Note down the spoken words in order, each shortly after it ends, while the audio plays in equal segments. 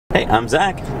Hey, I'm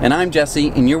Zach. And I'm Jesse,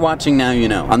 and you're watching Now You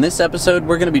Know. On this episode,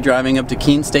 we're going to be driving up to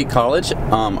Keene State College.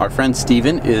 Our friend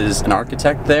Steven is an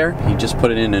architect there. He just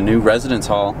put it in a new residence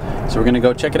hall, so we're going to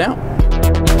go check it out.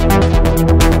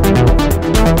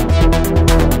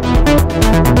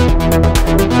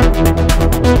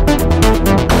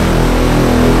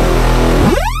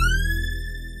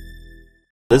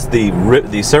 This is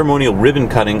the ceremonial ribbon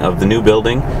cutting of the new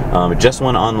building. It just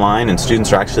went online and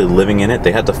students are actually living in it.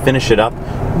 They had to finish it up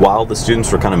while the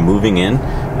students were kind of moving in,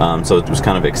 so it was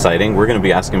kind of exciting. We're going to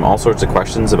be asking them all sorts of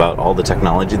questions about all the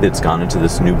technology that's gone into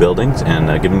this new building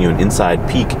and giving you an inside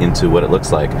peek into what it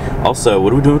looks like. Also,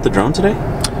 what are we doing with the drone today?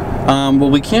 Well,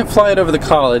 we can't fly it over the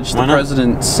college. The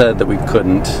president said that we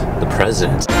couldn't. The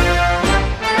president?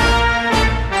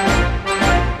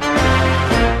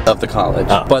 Of the college,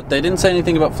 but they didn't say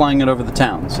anything about flying it over the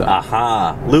town. So.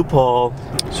 Aha, loophole.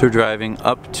 So we're driving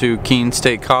up to Keene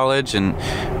State College, and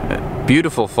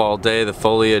beautiful fall day. The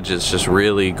foliage is just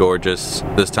really gorgeous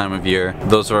this time of year.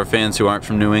 Those of our fans who aren't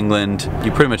from New England,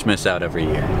 you pretty much miss out every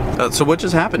year. So what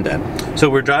just happened, Dad? So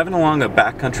we're driving along a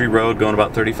backcountry road going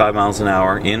about 35 miles an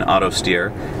hour in auto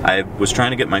steer. I was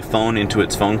trying to get my phone into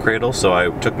its phone cradle, so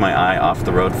I took my eye off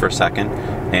the road for a second,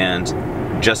 and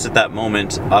just at that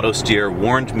moment, auto steer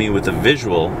warned me with a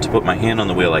visual to put my hand on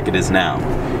the wheel like it is now.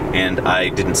 And I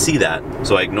didn't see that,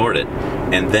 so I ignored it.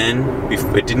 And then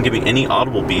it didn't give me any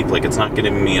audible beep, like it's not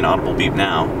giving me an audible beep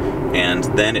now. And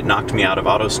then it knocked me out of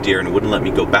auto steer and it wouldn't let me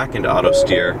go back into auto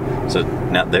steer. So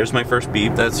now there's my first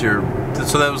beep. So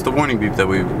that was the warning beep that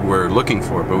we were looking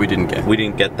for, but we didn't get. We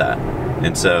didn't get that.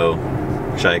 And so,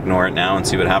 should I ignore it now and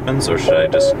see what happens, or should I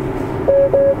just...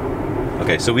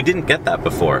 Okay, so we didn't get that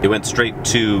before. It went straight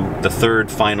to the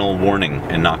third final warning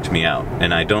and knocked me out.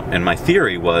 And my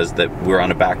theory was that we're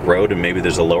on a back road and maybe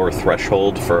there's a lower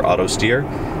threshold for auto steer.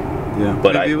 Yeah,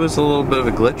 but maybe it was a little bit of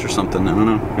a glitch or something, I don't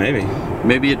know. Maybe.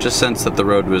 Maybe it just sensed that the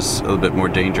road was a little bit more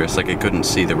dangerous, like it couldn't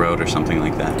see the road or something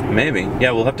like that. Maybe.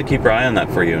 Yeah, we'll have to keep our eye on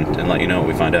that for you and let you know what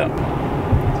we find out.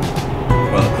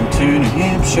 Welcome to New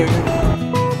Hampshire.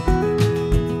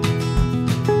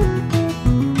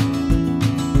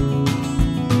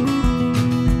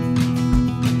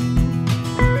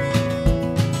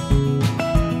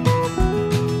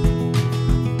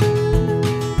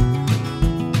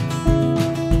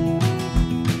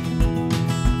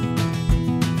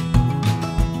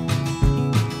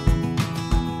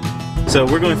 So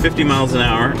we're going 50 miles an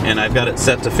hour, and I've got it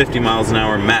set to 50 miles an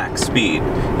hour max speed.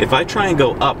 If I try and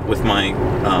go up with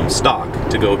my stock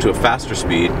to go to a faster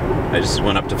speed, I just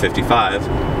went up to 55,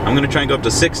 I'm going to try and go up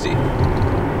to 60.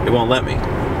 It won't let me.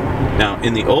 Now,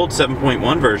 in the old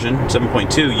 7.1 version,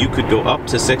 7.2, you could go up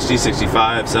to 60,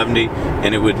 65, 70,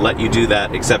 and it would let you do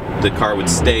that, except the car would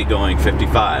stay going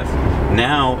 55.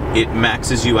 Now, it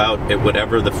maxes you out at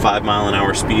whatever the 5 mile an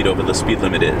hour speed over the speed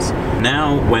limit is.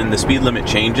 Now, when the speed limit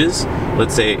changes,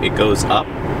 let's say it goes up,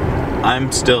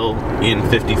 I'm still in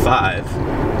 55,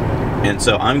 and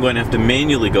so I'm going to have to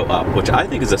manually go up, which I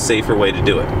think is a safer way to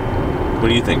do it. What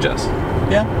do you think, Jess?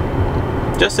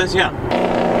 Yeah. Jess says yeah.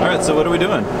 All right, so what are we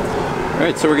doing? All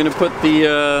right, so we're gonna put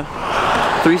the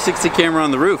 360 camera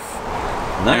on the roof.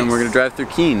 Nice. And we're gonna drive through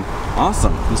Keene.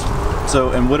 Awesome.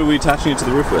 So, and what are we attaching it to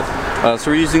the roof with?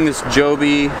 So we're using this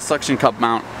Joby suction cup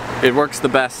mount. It works the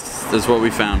best, is what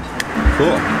we found.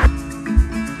 Cool.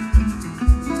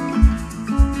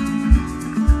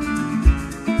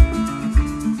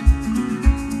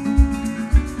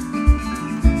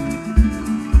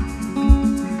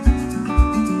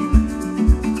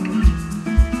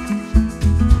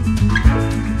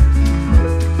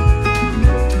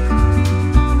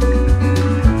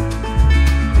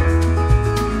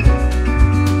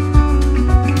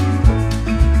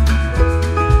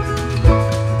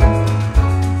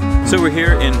 So we're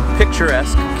here in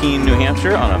picturesque Keene, New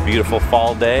Hampshire on a beautiful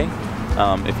fall day.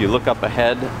 If you look up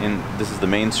ahead, this is the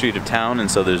main street of town, and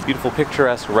so there's beautiful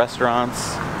picturesque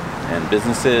restaurants and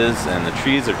businesses, and the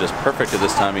trees are just perfect at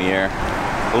this time of year.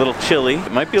 A little chilly.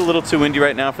 It might be a little too windy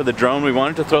right now for the drone. We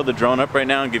wanted to throw the drone up right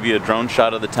now and give you a drone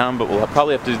shot of the town, but we'll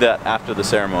probably have to do that after the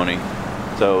ceremony.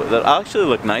 So that'll actually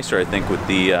look nicer, I think, with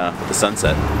the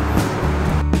sunset.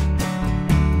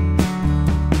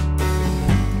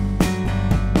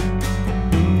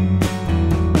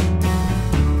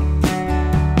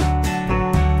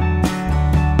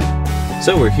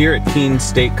 So we're here at Keene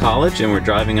State College and we're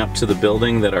driving up to the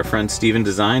building that our friend Steven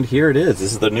designed. Here it is.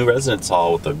 This is the new residence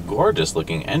hall with a gorgeous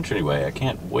looking entryway. I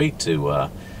can't wait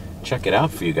to check it out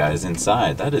for you guys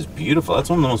inside. That is beautiful. That's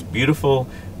one of the most beautiful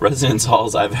residence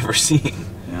halls I've ever seen.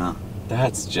 Yeah.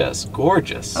 That's just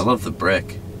gorgeous. I love the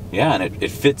brick. Yeah, and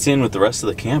it fits in with the rest of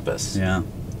the campus. Yeah.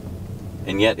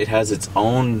 and yet it has its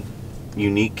own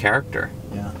unique character.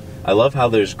 Yeah. I love how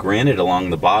there's granite along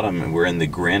the bottom, and we're in the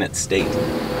granite state.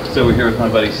 So we're here with my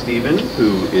buddy Steven,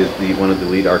 who is one of the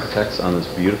lead architects on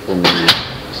this beautiful new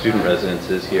student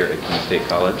residences here at Keene State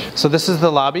College. So this is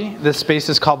the lobby. This space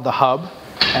is called the Hub.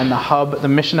 And the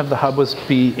mission of the Hub was to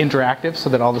be interactive so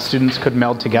that all the students could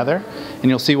meld together. And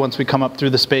you'll see once we come up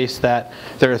through the space that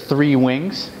there are 3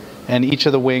 wings, and each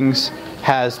of the wings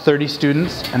has 30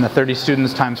 students, and the 30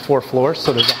 students times 4 floors,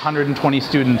 so there's 120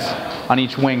 students on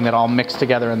each wing that all mix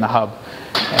together in the Hub.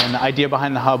 And the idea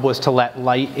behind the Hub was to let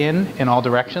light in all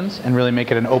directions and really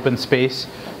make it an open space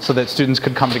so that students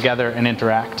could come together and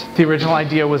interact. The original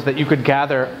idea was that you could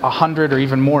gather 100 or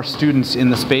even more students in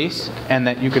the space, and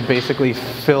that you could basically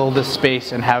fill the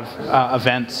space and have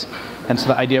events. And so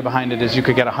the idea behind it is you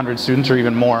could get 100 students or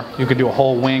even more. You could do a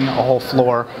whole wing, a whole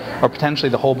floor, or potentially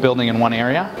the whole building in one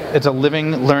area. It's a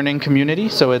living, learning community,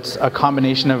 so it's a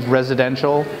combination of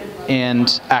residential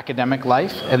and academic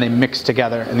life, and they mix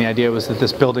together, and the idea was that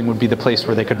this building would be the place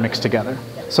where they could mix together.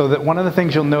 So that one of the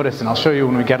things you'll notice, and I'll show you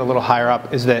when we get a little higher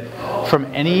up, is that from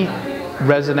any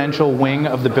residential wing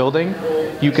of the building,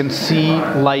 you can see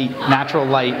light, natural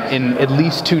light, in at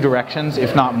least 2 directions,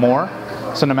 if not more.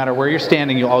 So no matter where you're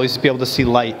standing, you'll always be able to see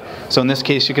light. So in this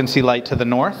case, you can see light to the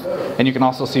north, and you can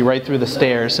also see right through the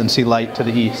stairs and see light to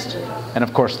the east. And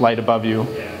of course, light above you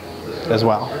as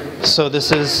well. So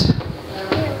this is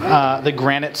the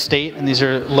granite state, and these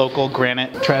are local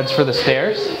granite treads for the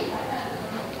stairs.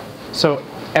 So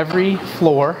every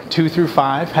floor, 2 through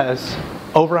 5, has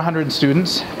over 100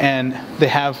 students, and they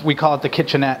have, we call it the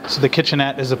kitchenette. So the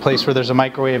kitchenette is a place where there's a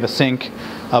microwave, a sink,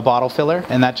 a bottle filler,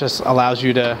 and that just allows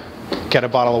you to get a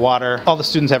bottle of water. All the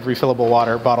students have refillable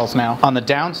water bottles now. On the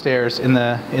downstairs, in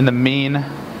the main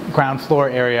ground floor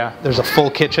area, there's a full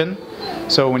kitchen.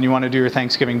 So when you want to do your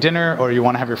Thanksgiving dinner or you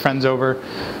want to have your friends over,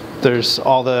 there's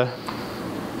all the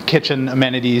kitchen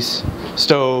amenities,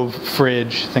 stove,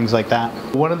 fridge, things like that.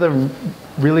 One of the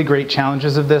really great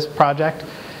challenges of this project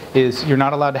is you're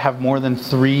not allowed to have more than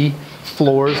 3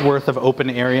 floors worth of open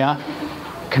area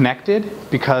connected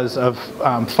because of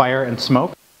fire and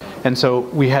smoke. And so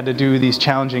we had to do these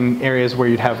challenging areas where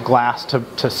you'd have glass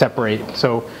to separate.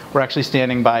 So we're actually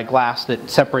standing by glass that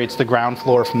separates the ground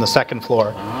floor from the second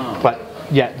floor. But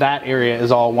yet that area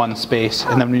is all one space.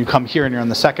 And then when you come here and you're on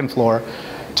the second floor,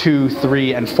 2,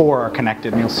 3, and 4 are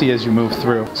connected, and you'll see as you move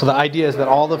through. So the idea is that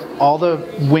all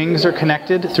the wings are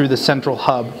connected through the central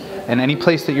hub. And any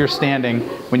place that you're standing,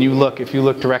 when you look, if you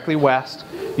look directly west,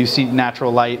 you see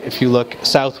natural light. If you look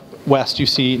southwest, you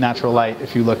see natural light.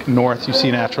 If you look north, you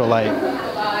see natural light.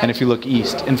 And if you look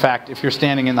east. In fact, if you're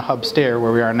standing in the hub stair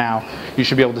where we are now, you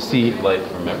should be able to see Light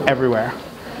from everywhere.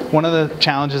 One of the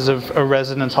challenges of a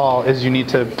residence hall is you need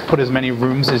to put as many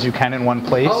rooms as you can in one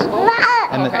place.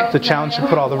 And the challenge to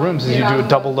put all the rooms is you do a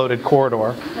double-loaded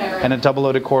corridor. And a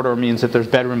double-loaded corridor means that there's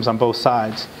bedrooms on both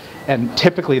sides. And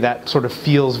typically that sort of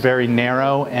feels very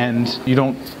narrow, and you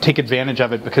don't take advantage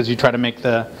of it because you try to make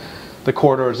the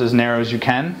corridors as narrow as you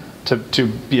can to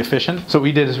be efficient. So what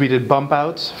we did is we did bump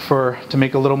outs to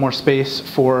make a little more space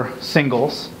for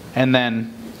singles, and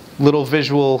then little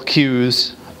visual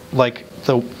cues like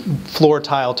the floor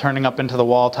tile turning up into the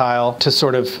wall tile to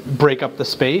sort of break up the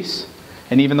space.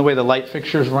 And even the way the light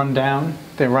fixtures run down,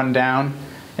 they run down,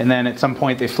 and then at some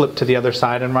point they flip to the other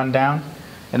side and run down.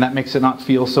 And that makes it not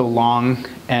feel so long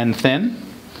and thin.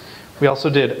 We also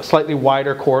did slightly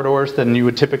wider corridors than you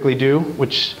would typically do,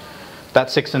 which that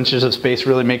 6 inches of space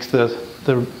really makes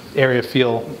the area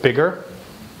feel bigger.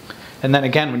 And then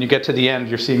again, when you get to the end,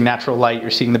 you're seeing natural light,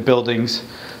 you're seeing the buildings,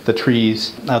 the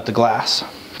trees, out the glass.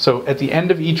 So at the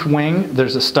end of each wing,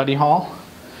 there's a study hall.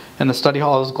 And the study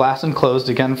hall is glass enclosed,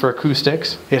 again for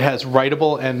acoustics. It has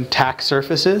writable and tack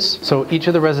surfaces. So each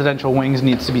of the residential wings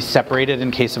needs to be separated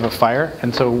in case of a fire.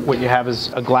 And so what you have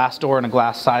is a glass door and a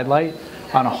glass side light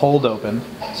on a hold open.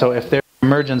 So if there's an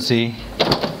emergency,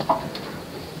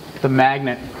 the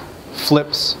magnet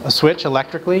flips a switch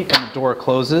electrically and the door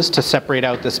closes to separate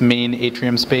out this main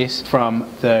atrium space from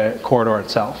the corridor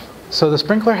itself. So the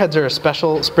sprinkler heads are a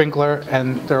special sprinkler,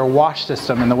 and they're a wash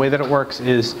system, and the way that it works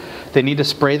is they need to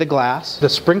spray the glass. The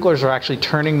sprinklers are actually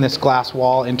turning this glass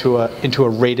wall into a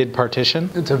rated partition.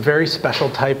 It's a very special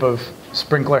type of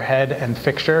sprinkler head and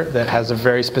fixture that has a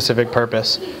very specific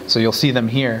purpose. So you'll see them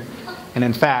here. And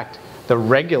in fact, the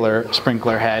regular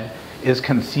sprinkler head is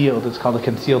concealed. It's called a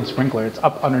concealed sprinkler. It's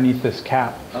up underneath this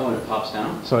cap. Oh, and it pops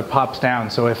down? So it pops down.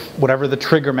 So if whatever the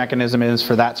trigger mechanism is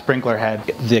for that sprinkler head,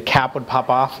 the cap would pop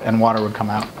off and water would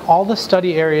come out. All the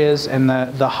study areas and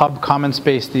the hub common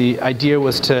space, the idea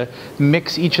was to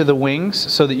mix each of the wings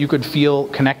so that you could feel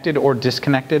connected or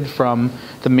disconnected from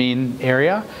the main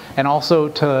area, and also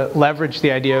to leverage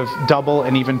the idea of double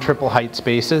and even triple height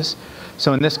spaces.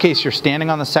 So in this case, you're standing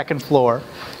on the second floor.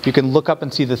 You can look up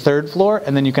and see the third floor,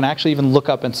 and then you can actually even look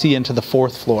up and see into the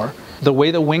fourth floor. The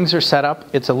way the wings are set up,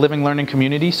 it's a living learning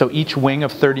community, so each wing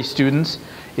of 30 students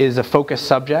is a focused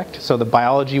subject. So the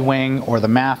biology wing, or the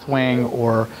math wing,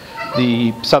 or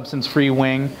the substance-free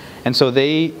wing. And so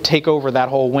they take over that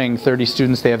whole wing, 30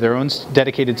 students. They have their own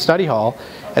dedicated study hall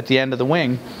at the end of the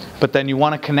wing. But then you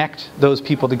want to connect those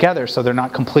people together so they're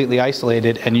not completely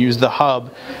isolated, and use the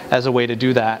hub as a way to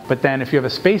do that. But then if you have a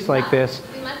space like this,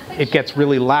 it gets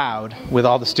really loud with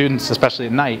all the students, especially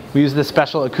at night. We use this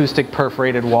special acoustic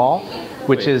perforated wall,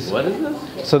 which is... What is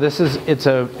this? So this is, it's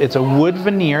a wood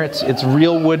veneer, it's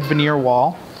real wood veneer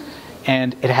wall,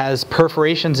 and it has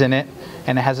perforations in it,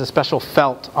 and it has a special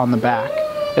felt on the back.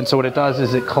 And so what it does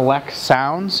is it collects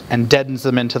sounds and deadens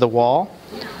them into the wall.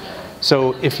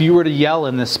 So if you were to yell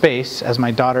in this space, as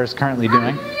my daughter is currently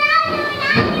doing,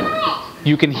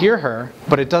 you can hear her,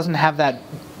 but it doesn't have that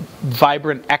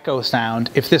vibrant echo sound.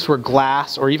 If this were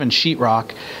glass or even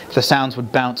sheetrock, the sounds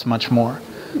would bounce much more.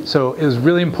 So it was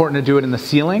really important to do it in the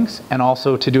ceilings, and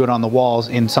also to do it on the walls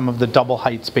in some of the double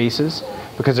height spaces,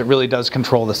 because it really does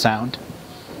control the sound.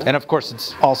 And of course,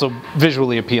 it's also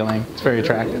visually appealing. It's very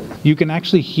attractive. You can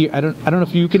actually hear. I don't know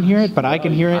if you can hear it, but I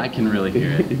can hear it. I can really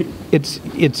hear it.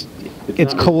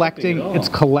 It's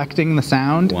collecting the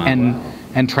sound. Wow.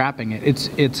 And trapping it.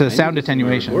 It's a sound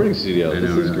attenuation. Recording studio.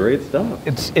 This is great stuff.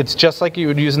 It's just like you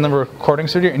would use in the recording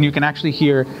studio, and you can actually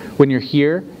hear when you're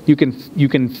here. You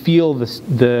can feel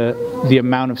the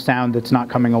amount of sound that's not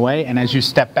coming away, and as you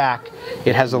step back,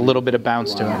 it has a little bit of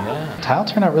bounce to it. Yeah. Tile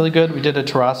turned out really good. We did a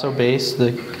terrazzo base.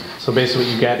 So basically,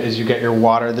 what you get is you get your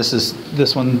water.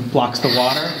 This one blocks the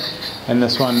water, and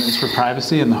this one is for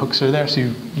privacy, and the hooks are there. So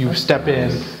you step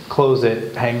in, close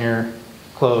it, hang your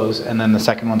clothes, and then the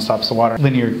second one stops the water.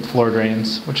 Linear floor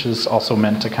drains, which is also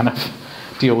meant to kind of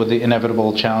deal with the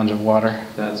inevitable challenge of water.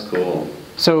 That's cool.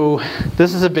 So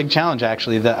this is a big challenge,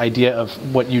 actually, the idea of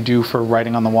what you do for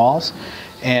writing on the walls.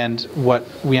 And what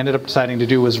we ended up deciding to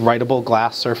do was writable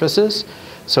glass surfaces.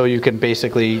 So you can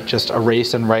basically just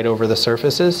erase and write over the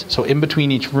surfaces. So in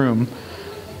between each room,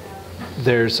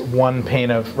 there's one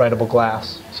pane of writable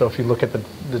glass. So if you look at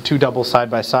the two doubles side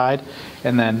by side,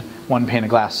 and then one pane of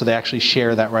glass, so they actually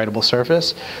share that writable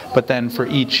surface. But then for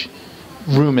each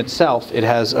room itself, it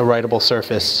has a writable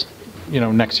surface,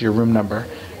 next to your room number.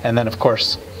 And then of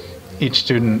course, each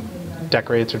student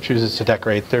decorates or chooses to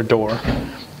decorate their door.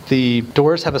 The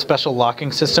doors have a special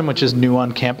locking system, which is new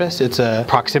on campus. It's a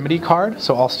proximity card,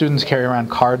 so all students carry around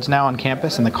cards now on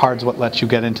campus, and the card's what lets you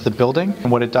get into the building.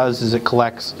 And what it does is it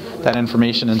collects that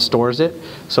information and stores it,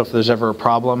 so if there's ever a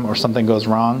problem or something goes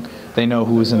wrong, they know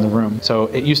who was in the room. So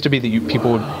it used to be that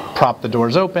people would prop the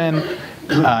doors open.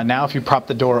 Now if you prop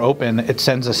the door open, it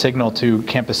sends a signal to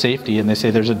campus safety, and they say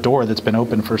there's a door that's been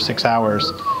open for 6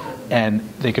 hours, and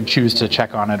they can choose to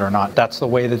check on it or not. That's the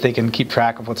way that they can keep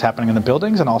track of what's happening in the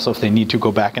buildings, and also if they need to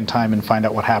go back in time and find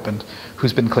out what happened,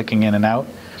 who's been clicking in and out.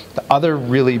 The other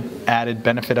really added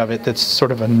benefit of it that's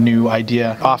sort of a new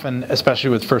idea, often,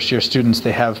 especially with first-year students,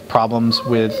 they have problems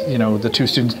with, the two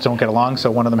students don't get along, so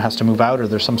one of them has to move out, or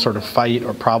there's some sort of fight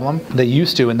or problem. They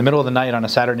used to, in the middle of the night on a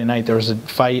Saturday night, there was a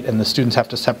fight and the students have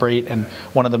to separate and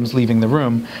one of them's leaving the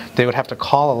room. They would have to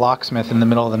call a locksmith in the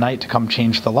middle of the night to come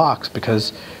change the locks,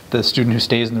 because the student who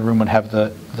stays in the room would have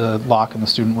the lock and the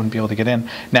student wouldn't be able to get in.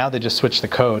 Now they just switch the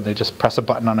code. They just press a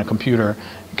button on a computer,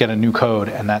 get a new code,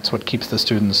 and that's what keeps the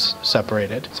students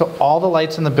separated. So all the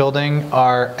lights in the building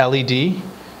are LED,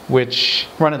 which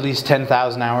run at least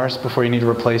 10,000 hours before you need to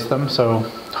replace them. So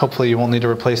hopefully you won't need to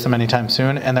replace them anytime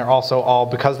soon. And they're also all,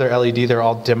 because they're LED, they're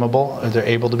all dimmable, or they're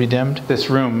able to be dimmed. This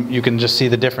room, you can just see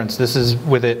the difference. This is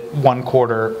with it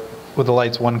with the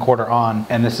lights 1/4 on,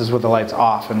 and this is with the lights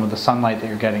off, and with the sunlight that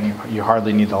you're getting, you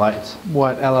hardly need the lights.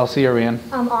 What LLC are we in?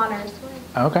 Honors.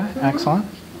 Okay, excellent.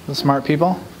 The smart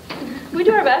people? We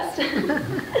do our best.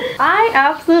 I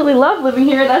absolutely love living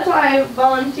here. That's why I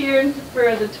volunteered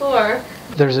for the tour.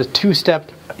 There's a 2-step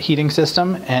heating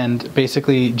system, and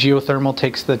basically geothermal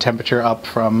takes the temperature up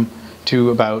to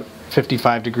about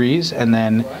 55 degrees, and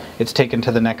then it's taken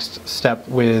to the next step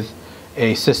with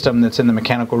a system that's in the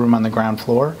mechanical room on the ground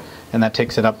floor, and that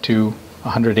takes it up to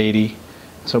 180.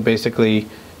 So basically,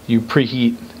 you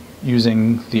preheat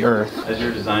using the earth. As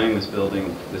you're designing this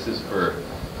building, this is for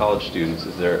college students.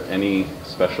 Is there any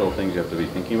special things you have to be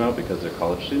thinking about because they're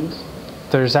college students?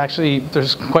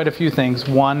 There's quite a few things.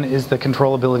 One is the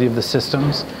controllability of the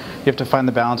systems. You have to find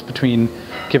the balance between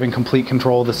giving complete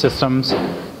control of the systems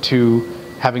to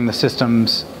having the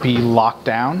systems be locked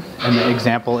down. And the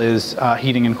example is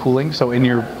heating and cooling. So in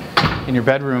your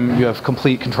bedroom, you have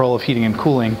complete control of heating and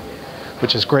cooling,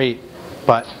 which is great,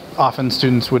 but often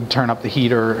students would turn up the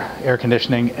heat or air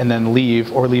conditioning and then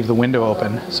leave the window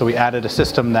open. So we added a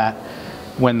system that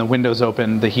when the window's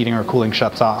open, the heating or cooling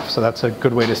shuts off. So that's a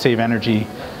good way to save energy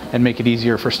and make it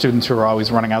easier for students who are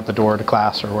always running out the door to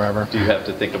class or wherever. Do you have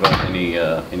to think about any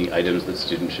items that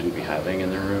students shouldn't be having in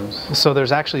their rooms? So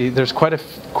there's quite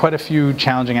a few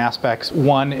challenging aspects.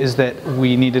 One is that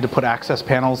we needed to put access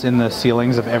panels in the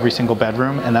ceilings of every single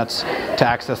bedroom, and that's to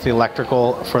access the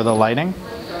electrical for the lighting.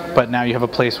 But now you have a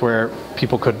place where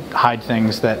people could hide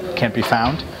things that can't be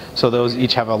found. So those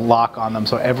each have a lock on them.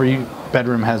 So every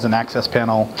bedroom has an access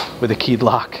panel with a keyed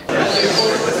lock.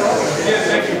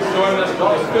 Thank you for joining us for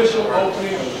the official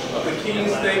opening of the Keene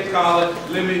State College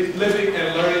Living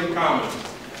and Learning Commons.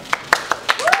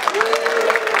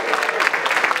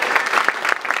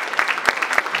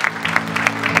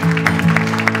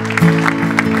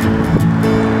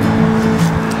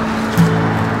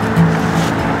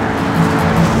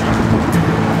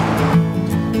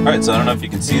 Alright, so I don't know if you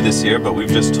can see this here, but we've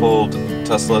just told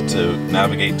Tesla to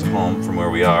navigate to home from where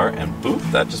we are, and boop,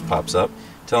 that just pops up,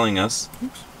 telling us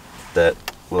that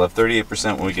we'll have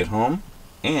 38% when we get home,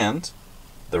 and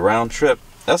the round trip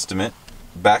estimate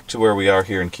back to where we are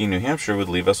here in Keene, New Hampshire would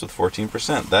leave us with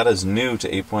 14%. That is new to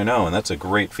 8.0, and that's a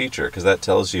great feature, because that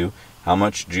tells you how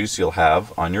much juice you'll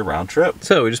have on your round trip.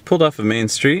 So we just pulled off of Main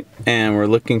Street, and we're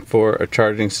looking for a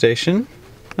charging station.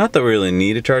 Not that we really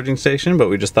need a charging station, but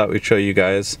we just thought we'd show you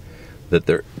guys that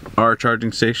there are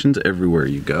charging stations everywhere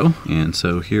you go. And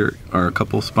so here are a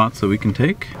couple spots that we can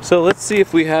take. So let's see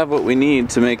if we have what we need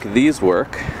to make these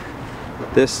work.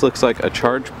 This looks like a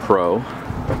Charge Pro,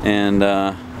 and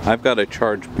I've got a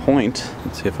Charge Point.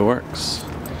 Let's see if it works.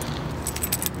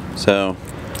 So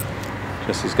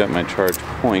Jesse's got my Charge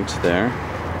Point there.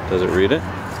 Does it read it?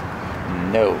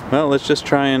 No. Well, let's just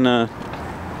try and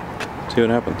see what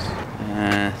happens.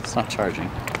 It's not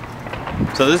charging.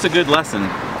 So this is a good lesson.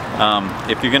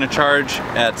 If you're going to charge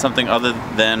at something other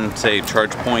than, say,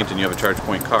 Charge Point, and you have a Charge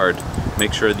Point card,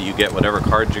 make sure that you get whatever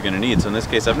cards you're going to need. So in this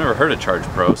case, I've never heard of Charge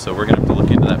Pro, so we're going to have to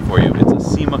look into that for you. It's a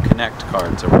SEMA Connect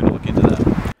card, so we're going to look into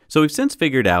that. So we've since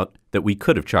figured out that we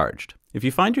could have charged. If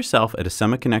you find yourself at a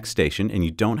SEMA Connect station and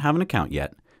you don't have an account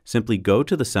yet, simply go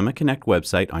to the SEMA Connect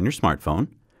website on your smartphone,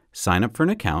 sign up for an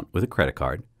account with a credit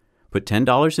card, put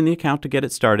 $10 in the account to get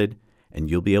it started, and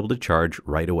you'll be able to charge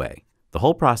right away. The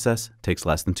whole process takes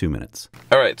less than 2 minutes.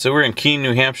 Alright, so we're in Keene,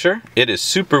 New Hampshire. It is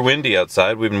super windy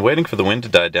outside. We've been waiting for the wind to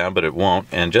die down, but it won't.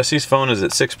 And Jesse's phone is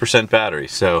at 6% battery,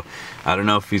 so I don't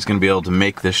know if he's going to be able to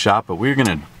make this shot, but we're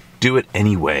going to do it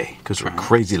anyway, because we're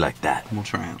crazy like that. We'll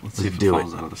try it. Let's see if it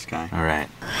falls out of the sky. Alright.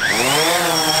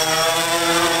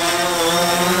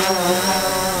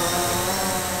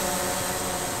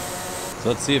 So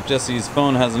let's see if Jesse's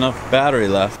phone has enough battery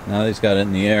left. Now that he's got it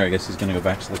in the air, I guess he's going to go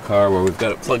back to the car where we've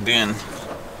got it plugged in.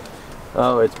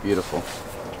 Oh, it's beautiful.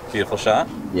 Beautiful shot?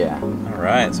 Yeah.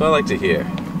 Alright, so I like to hear.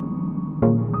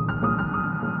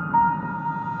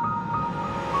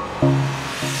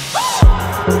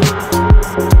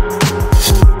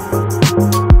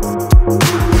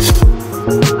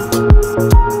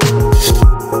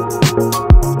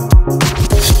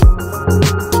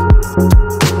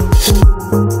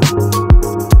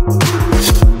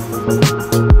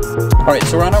 Alright,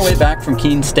 so we're on our way back from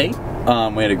Keene State.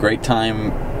 We had a great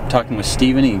time talking with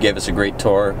Steven. He gave us a great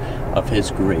tour of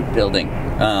his great building.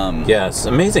 Yeah, it's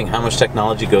amazing how much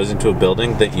technology goes into a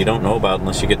building that you don't know about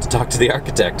unless you get to talk to the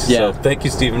architect. Yeah. So thank you,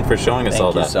 Steven, for showing us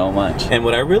all that. Thank you so much. And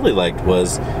what I really liked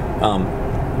was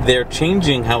they're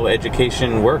changing how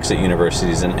education works at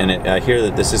universities, and I hear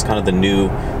that this is kind of the new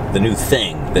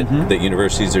thing that, that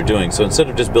universities are doing. So instead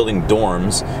of just building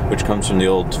dorms, which comes from the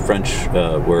old French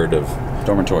word of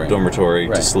dormitory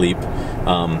right. to sleep,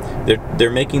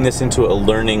 they're making this into a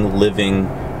learning, living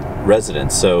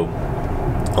residence. So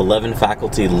 11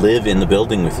 faculty live in the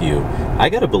building with you. I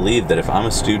gotta believe that if I'm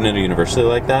a student at a university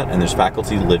like that and there's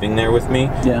faculty living there with me,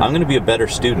 I'm gonna be a better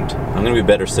student. I'm gonna be a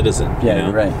better citizen. Yeah, you know?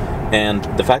 you're right. And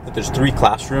the fact that there's 3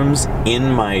 classrooms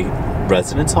in my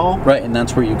residence hall. Right, and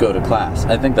that's where you go to class.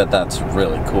 I think that that's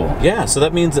really cool. Yeah, so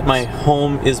that means that my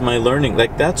home is my learning.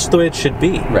 Like, that's the way it should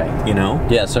be. Right. You know?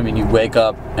 Yeah, so I mean, you wake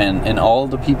up and all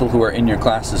the people who are in your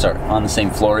classes are on the same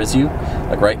floor as you,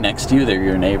 like right next to you. They're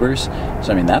your neighbors. So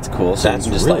I mean, that's cool. So That's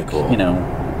you can just really like, cool. you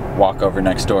know, walk over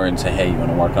next door and say, hey, you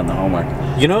want to work on the homework?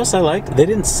 You know what I liked? They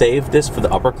didn't save this for the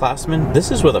upperclassmen.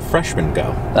 This is where the freshmen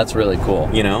go. That's really cool.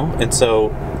 You know? And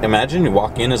so imagine you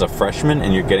walk in as a freshman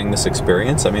and you're getting this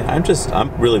experience. I mean,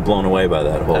 I'm really blown away by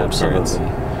that whole experience.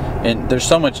 And there's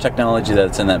so much technology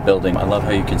that's in that building. I love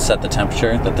how you can set the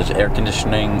temperature, that there's air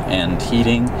conditioning and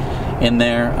heating in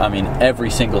there. I mean, every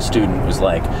single student was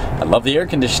like, I love the air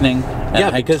conditioning. And Yeah,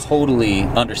 I because totally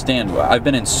understand. I've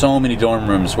been in so many dorm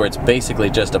rooms where it's basically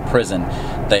just a prison.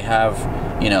 They have,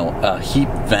 you know, a heat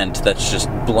vent that's just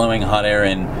blowing hot air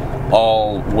in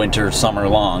all winter, summer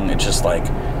long. It's just like,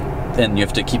 and you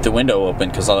have to keep the window open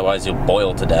because otherwise you'll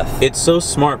boil to death. it's so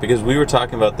smart because we were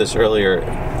talking about this earlier.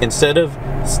 Instead of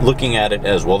looking at it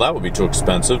as, well, that would be too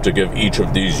expensive to give each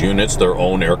of these units their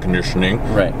own air conditioning.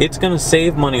 Right. It's going to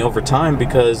save money over time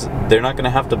because they're not going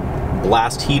to have to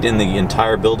blast heat in the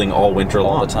entire building all winter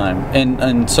long. All the time.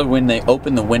 And so when they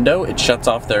open the window, it shuts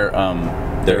off their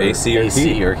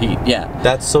AC or heat. Yeah.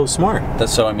 That's so smart.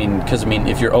 That's so, I mean, because I mean,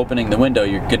 if you're opening the window,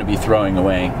 you're going to be throwing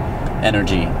away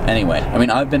energy anyway. I mean,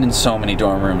 I've been in so many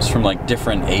dorm rooms from like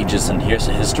different ages and here's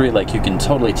the history. Like you can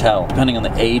totally tell, depending on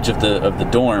the age of the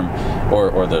dorm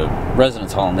or the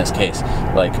residence hall in this case,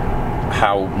 like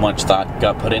how much thought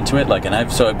got put into it. Like, and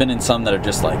I've been in some that are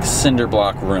just like cinder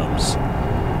block rooms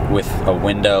with a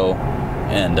window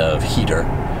and a heater.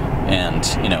 And,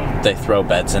 you know, they throw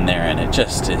beds in there and it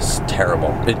just is terrible.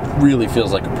 It really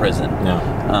feels like a prison.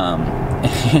 Yeah.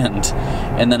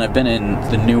 And then I've been in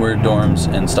the newer dorms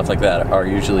and stuff like that are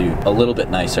usually a little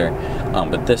bit nicer.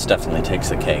 But this definitely takes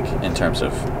the cake in terms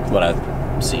of what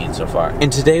I've seen so far.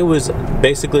 And today was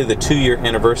basically the 2-year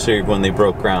anniversary of when they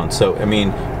broke ground. So, I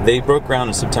mean, they broke ground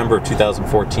in September of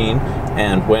 2014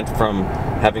 and went from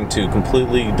having to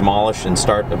completely demolish and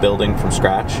start a building from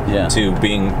scratch to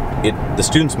being the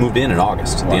students moved in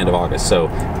August, at the end of August. So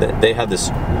they had this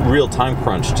real time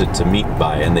crunch to meet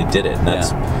by, and they did it. And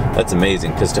that's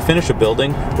amazing, because to finish a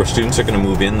building where students are going to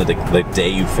move in the day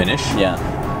you finish,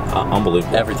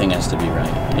 unbelievable. Everything has to be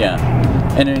right. Yeah.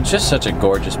 And it's just such a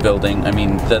gorgeous building. I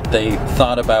mean, that they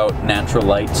thought about natural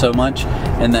light so much,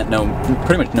 and that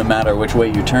pretty much no matter which way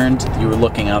you turned, you were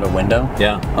looking out a window.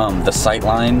 Yeah. The sight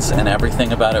lines and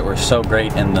everything about it were so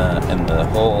great, and the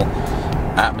whole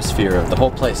atmosphere of the whole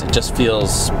place, it just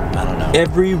feels, I don't know.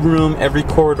 Every room, every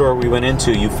corridor we went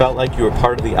into, you felt like you were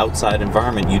part of the outside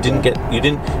environment.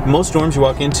 Most dorms you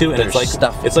walk into and There's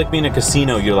it's like being in a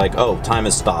casino. You're like, oh, time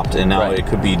has stopped and now it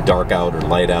could be dark out or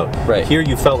light out. Right. Here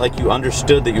you felt like you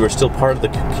understood that you were still part of the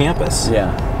campus.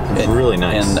 Yeah. It was really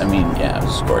nice. And I mean, yeah, it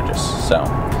was gorgeous. So,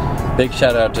 big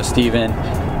shout out to Steven.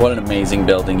 What an amazing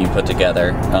building you put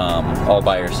together, all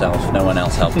by yourself. No one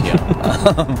else helped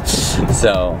you.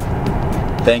 So,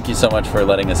 thank you so much for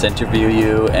letting us interview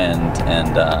you and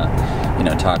you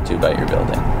know, talk to you about your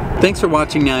building. Thanks for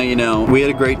watching Now You Know. We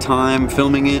had a great time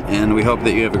filming it, and we hope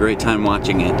that you have a great time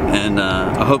watching it. And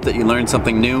I hope that you learned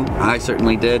something new. I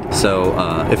certainly did. So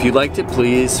if you liked it,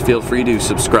 please feel free to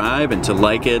subscribe and to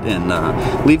like it,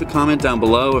 and leave a comment down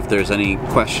below if there's any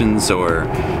questions or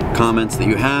comments that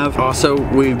you have. Also,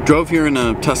 we drove here in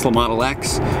a Tesla Model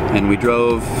X, and we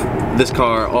drove this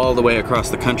car all the way across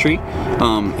the country.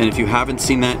 And if you haven't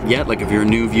seen that yet, like if you're a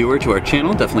new viewer to our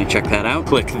channel, definitely check that out.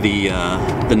 Click the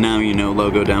Now You Know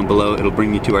logo down below. It'll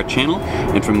bring you to our channel,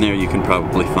 and from there you can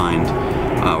probably find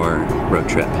our road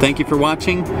trip. Thank you for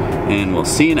watching, and we'll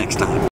see you next time.